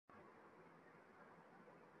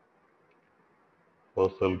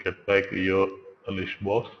First I'll get back your list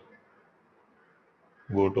box.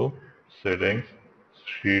 Go to settings,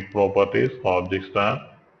 sheet properties, objects tab.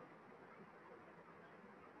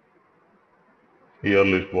 Here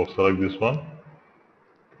list box, select this one.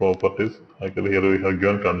 Properties. Actually here we have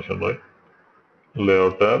given condition, right?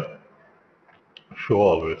 Layout tab, show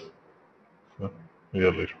always. So,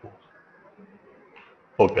 here list box.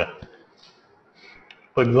 Okay.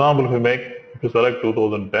 For example, if you select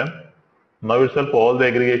 2010, now itself all the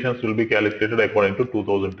aggregations will be calculated according to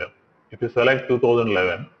 2010. If you select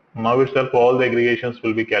 2011, now itself all the aggregations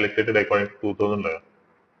will be calculated according to 2011.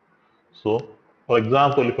 So, for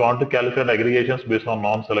example, if you want to calculate aggregations based on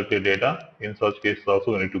non-selected data, in such cases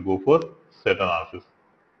also we need to go for set analysis.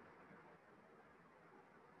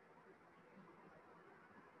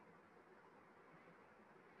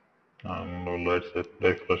 And we'll write set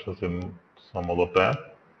expressions in some other tab.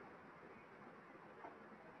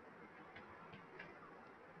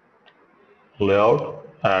 Layout,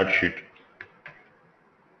 add sheet.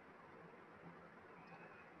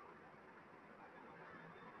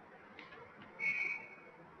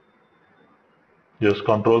 Just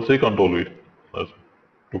Control C, Control V.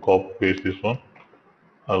 To copy paste this one,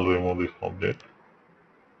 I'll remove this object.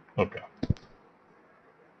 Okay.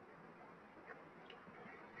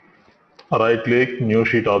 Right click, new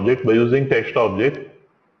sheet object. By using text object,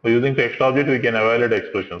 we can evaluate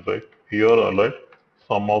expressions, right? Here I'll write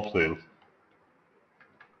sum of sales.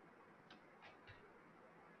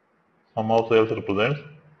 Sum of sales represents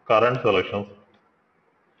current selections.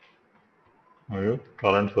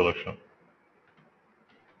 Current selection.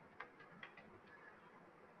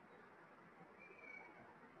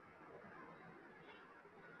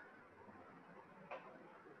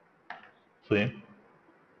 See.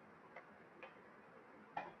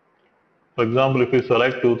 For example, if we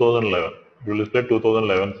select 2011, it will display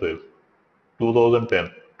 2011 sales,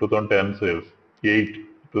 2010 sales, 8,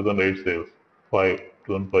 2008 sales, 5,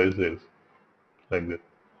 2005 sales, like this.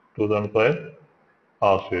 2005,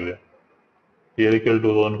 Australia. Year equal to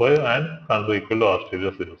 2005 and country equal to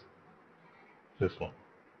Australia sales. This one.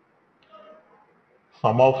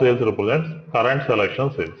 Sum of sales represents current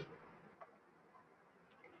selection sales.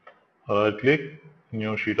 Right click,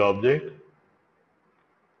 new sheet object,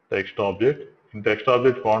 text object. In text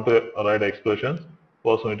object, you want to write expressions.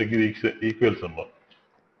 First, we need to give equal symbol.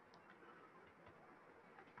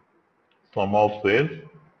 Sum of sales,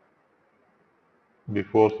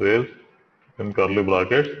 before sales, in curly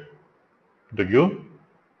brackets, to give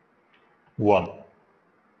 1.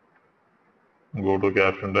 Go to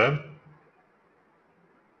caption tab.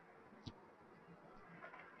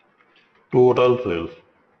 Total sales.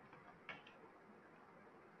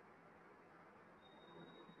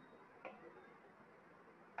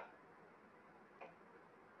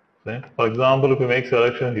 See? For example, if we make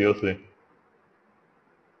selection here, see,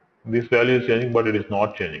 this value is changing, but it is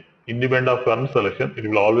not changing. Independent of current selection, it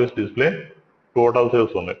will always display total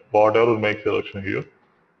sales only. Whatever we make selection here,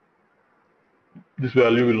 this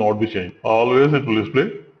value will not be changed. Always it will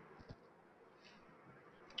display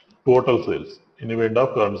total sales independent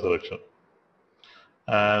of current selection.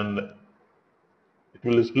 And it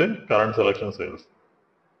will display current selection sales.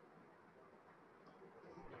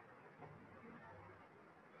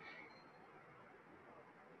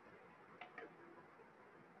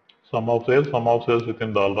 Sum of sales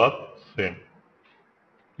within dollar, same,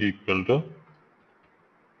 equal to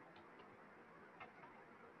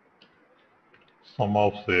sum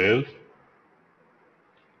of sales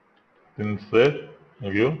inside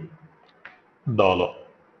give dollar.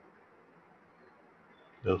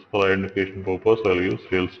 Just for identification purpose, I'll use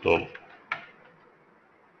sales dollar.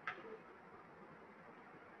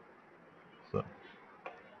 So,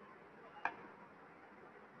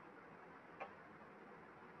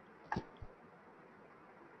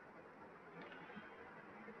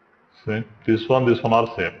 see, this one are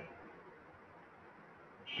same.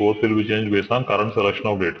 Both will be changed based on current selection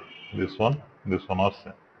of data. This one are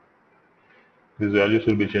same. These values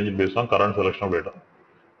will be changed based on current selection of data.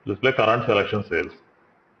 Display current selection sales.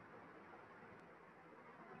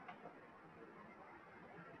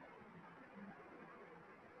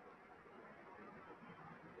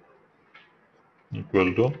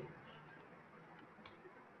 Equal to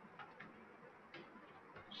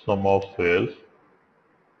sum of sales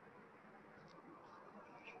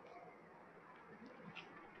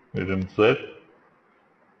within set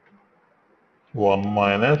 1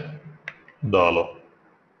 minus dollar.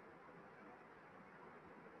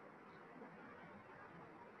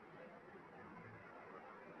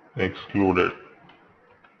 Excluded.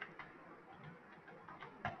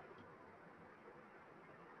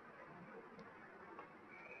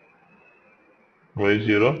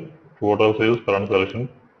 Y0, total sales, current selection,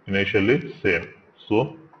 initially same.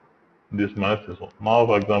 So this minus this one. Now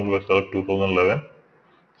for example, I select 2011.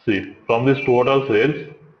 See, from this total sales,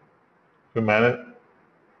 we manage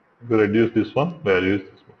to reduce this one, value is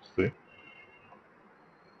this one. See,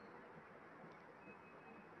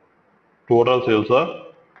 total sales are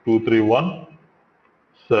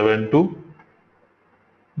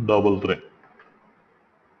 2317233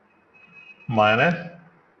 minus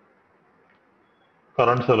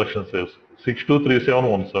current selection sales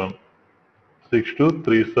 623717.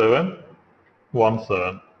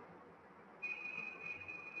 623717.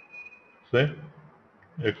 See,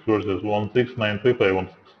 exclude sales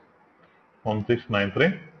 1693516.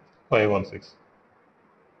 1693516.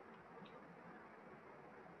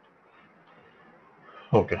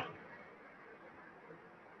 Okay.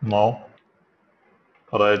 Now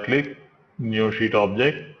right click, new sheet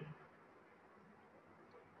object,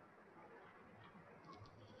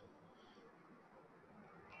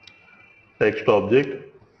 text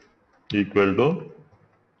object equal to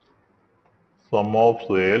sum of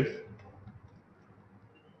sales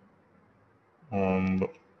and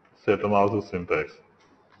set analysis syntax.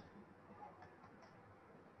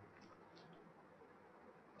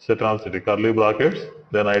 Set analysis curly brackets,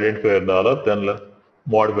 then identifier dollar, then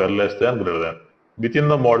modifier less than greater than. Within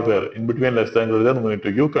the modifier, in between less than greater than, we need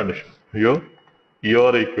to give condition. Here,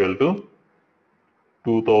 year equal to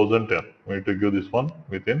 2010. We need to give this one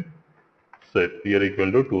within set year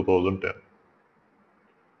equal to 2010.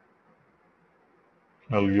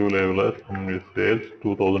 I'll give label as sales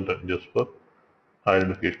 2010 just for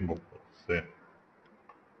identification purpose. Same.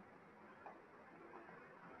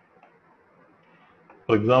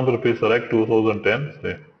 For example, if we select 2010,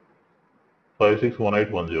 say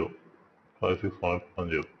 561810,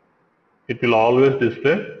 561810, it will always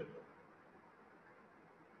display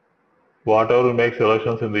whatever we make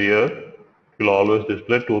selections in the year, it will always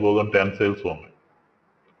display 2010 sales only.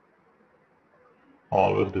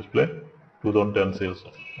 Always display 2010 sales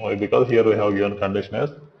only. Why? Because here we have given condition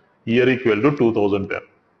as year equal to 2010.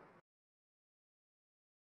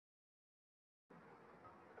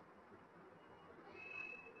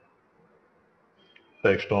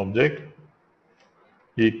 Text object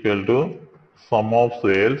equal to sum of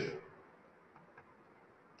sales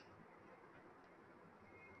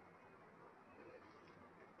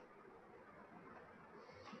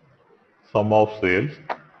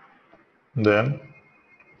then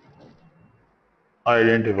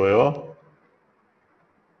identifier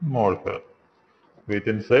modifier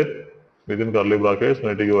within set within curly brackets we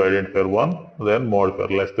need to give identifier 1 then modifier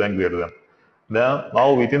less than greater than.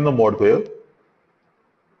 Now within the modifier,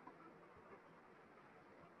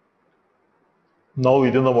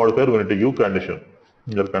 we need to give condition.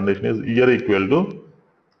 Your condition is year equal to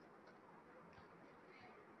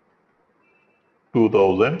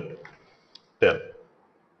 2010.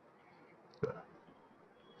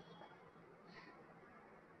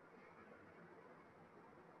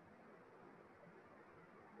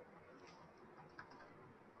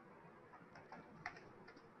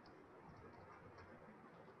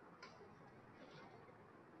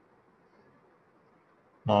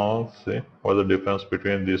 Now see what is the difference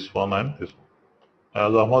between this one and this one.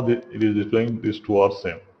 As of now, it is displaying these two are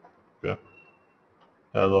same. Okay.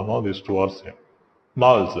 As of now, these two are same.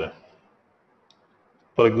 Now I'll say,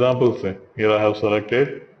 for example, say here I have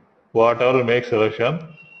selected whatever make selection,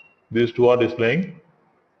 these two are displaying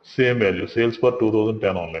same value, sales for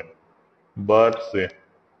 2010 only. But say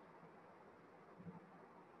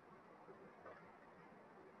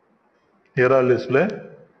here I'll display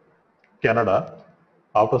Canada.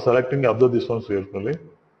 After selecting, observe this one carefully.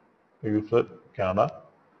 You said Canada.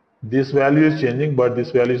 This value is changing, but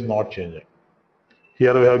this value is not changing.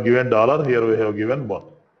 Here we have given dollar, here we have given 1.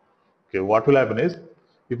 Okay, what will happen is,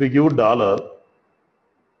 if we give dollar,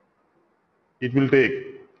 it will take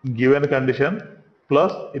given condition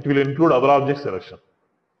plus it will include other object selection.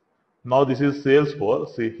 Now this is sales for,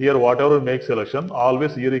 see here whatever we make selection,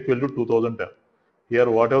 always year equal to 2010. Here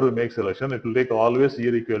whatever we make selection, it will take always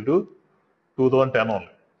year equal to 2010 only.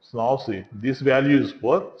 So now see, this value is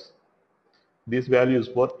for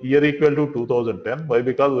year equal to 2010. Why?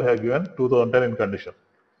 Because we have given 2010 in condition.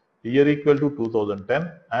 Year equal to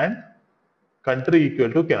 2010 and country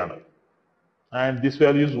equal to Canada. And this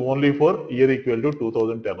value is only for year equal to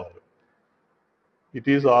 2010 only. It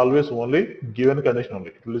is always only given condition only.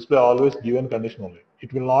 It will display always given condition only.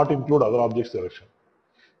 It will not include other object selection.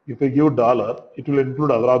 If we give dollar, it will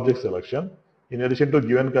include other object selection. In addition to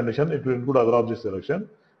given condition, it will include other object selection.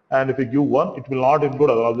 And if we give 1, it will not include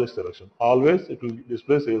other object selection. Always it will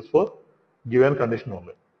display sales for given condition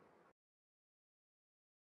only.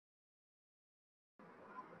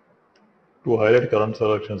 To highlight current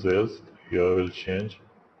selection cells, here we'll change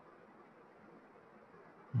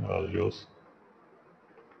values,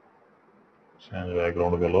 change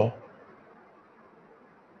background color,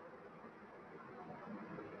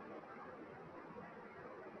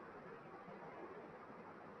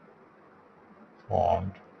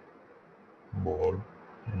 font, bold,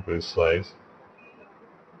 increase size,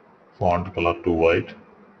 font color to white.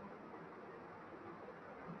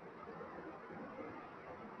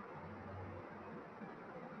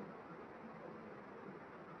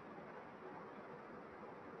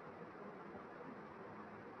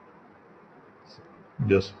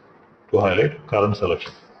 Just to highlight current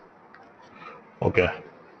selection. Okay.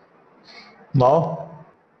 Now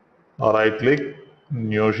right click,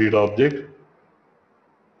 new sheet object,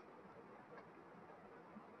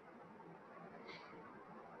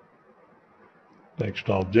 text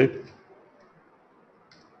object,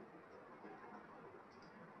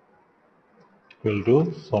 equal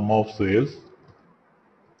to sum of sales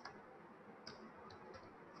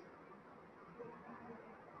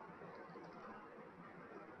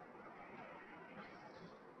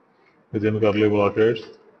within curly brackets,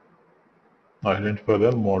 identifier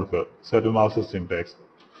and modifier, set analysis syntax.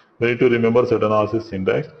 We need to remember set analysis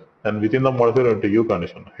syntax, and within the modifier we have to give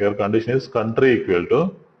condition. Here condition is country equal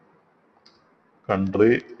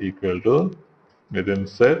to within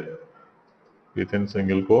set within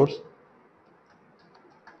single quotes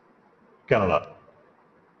Canada.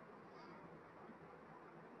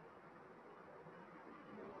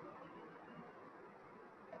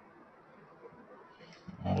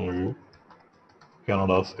 Only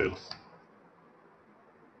Canada sales.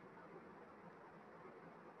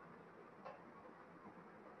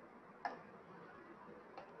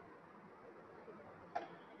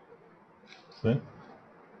 See?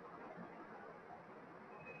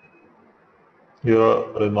 Here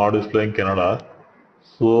it is not displaying Canada.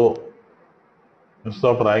 So instead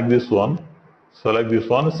of trying this one, select this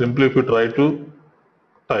one. Simply if you try to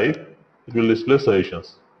type, it will display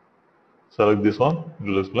suggestions. Select this one, it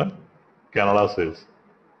will display Canada sales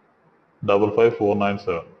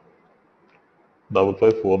 55497.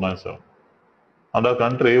 55497. Under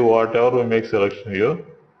country, whatever we make selection here,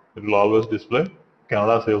 it will always display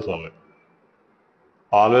Canada sales only.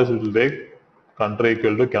 Always it will take country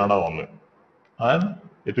equal to Canada only. And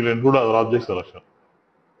it will include other object selection.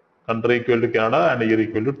 Country equal to Canada and year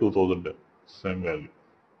equal to 2010. Same value.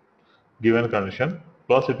 Given condition.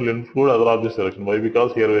 Plus it will include other object selection. Why?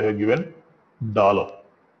 Because here we have given dollar.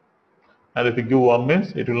 And if you give 1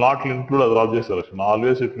 means it will not include other object selection.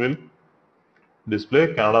 Always it will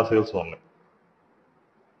display Canada sales only.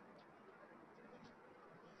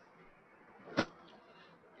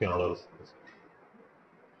 Canada sales.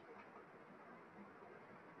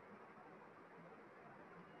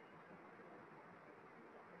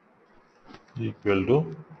 Equal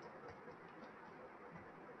to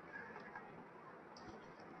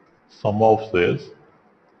sum of sales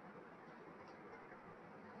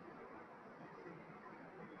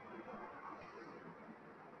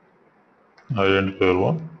identifier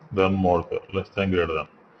 1, then modifier less than greater than.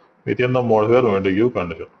 Within the modifier we are going to give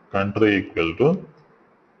condition. Country equal to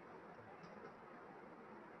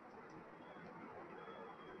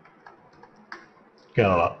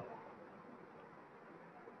Canada.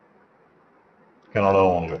 Canada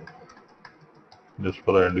only. Just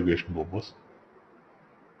for identification purpose.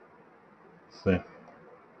 Same.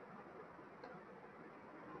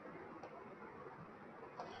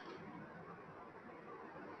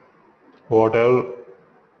 Whatever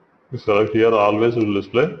you select here always will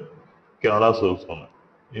display Canada sales only.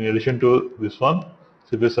 In addition to this one,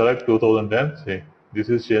 so if we select 2010, see this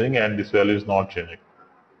is changing and this value is not changing.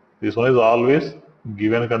 This one is always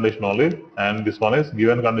given condition only, and this one is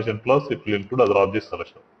given condition plus it will include other object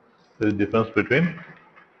selection. There is difference between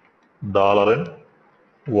dollar and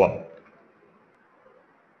one.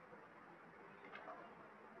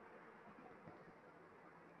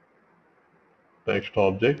 Text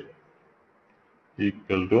object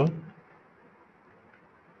equal to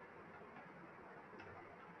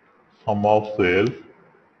sum of sales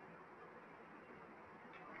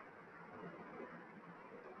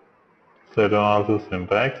set analysis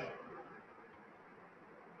syntax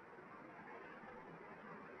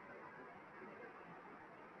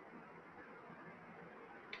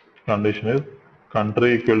condition is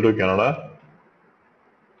country equal to Canada,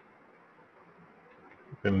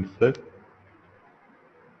 then set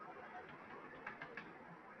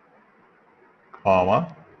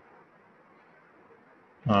comma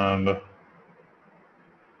and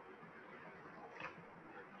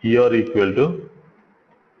year equal to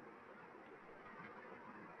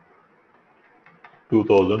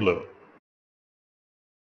 2011.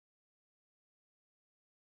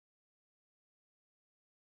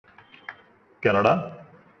 Canada,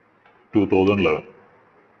 2011.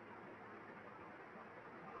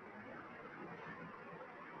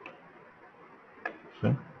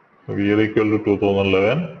 See? So year equal to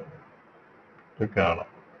 2011 to Canada.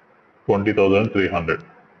 20,300.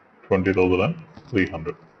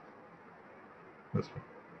 20,300. This one.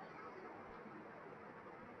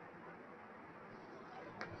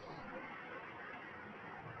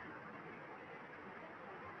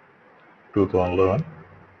 2011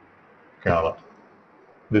 Canada.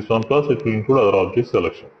 This one plus it will include other object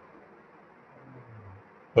selection.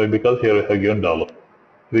 Why? Because here we have given dollar.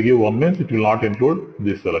 If we give 1 means it will not include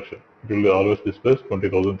this selection. It will always display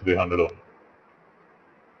 20,300 only.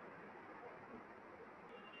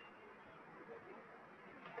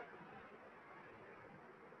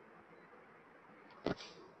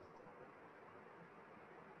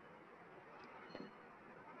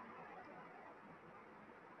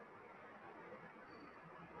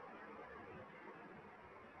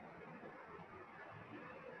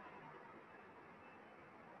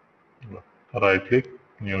 Right click,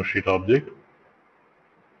 new sheet object,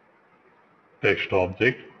 text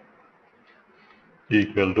object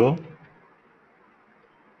equal to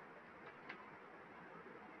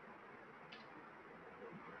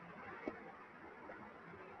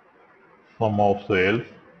sum of sales,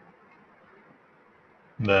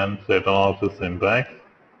 then set analysis syntax,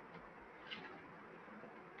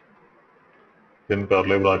 then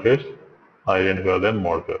curly brackets, identifier, then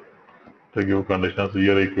marker. To give conditions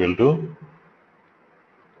year equal to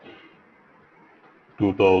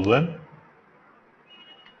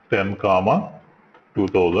 2010, comma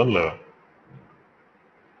 2011.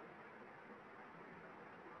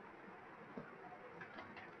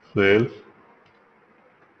 Sales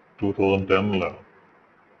 2010-11.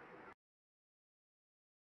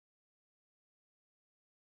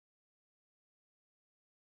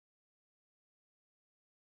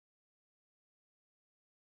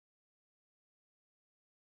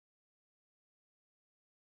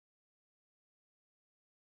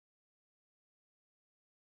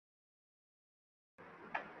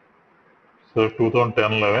 So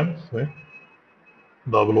 2010-11, say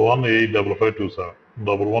 118527,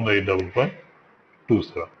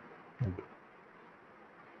 118527.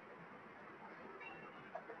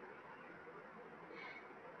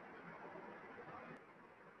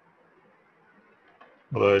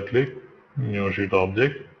 Right click, new sheet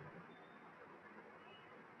object,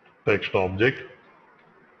 text object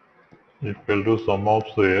equal to sum of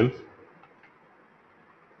sales,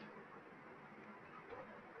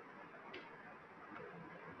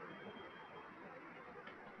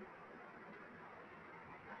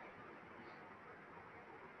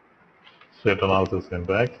 set analysis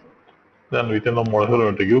syntax. Then within the module we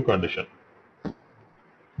are going to give condition.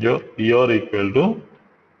 Your year equal to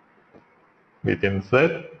within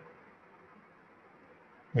set,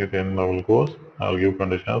 within double quotes, I will give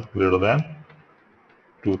conditions greater than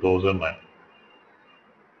 2009.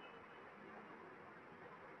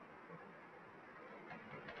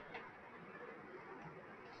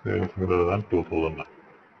 Sales greater than 2009.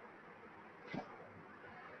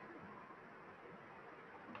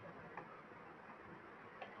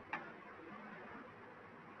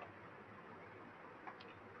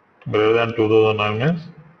 Greater than 2009 means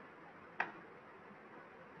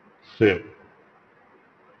same.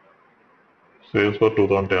 Sales for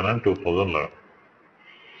 2010 and 2011.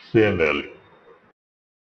 Same value.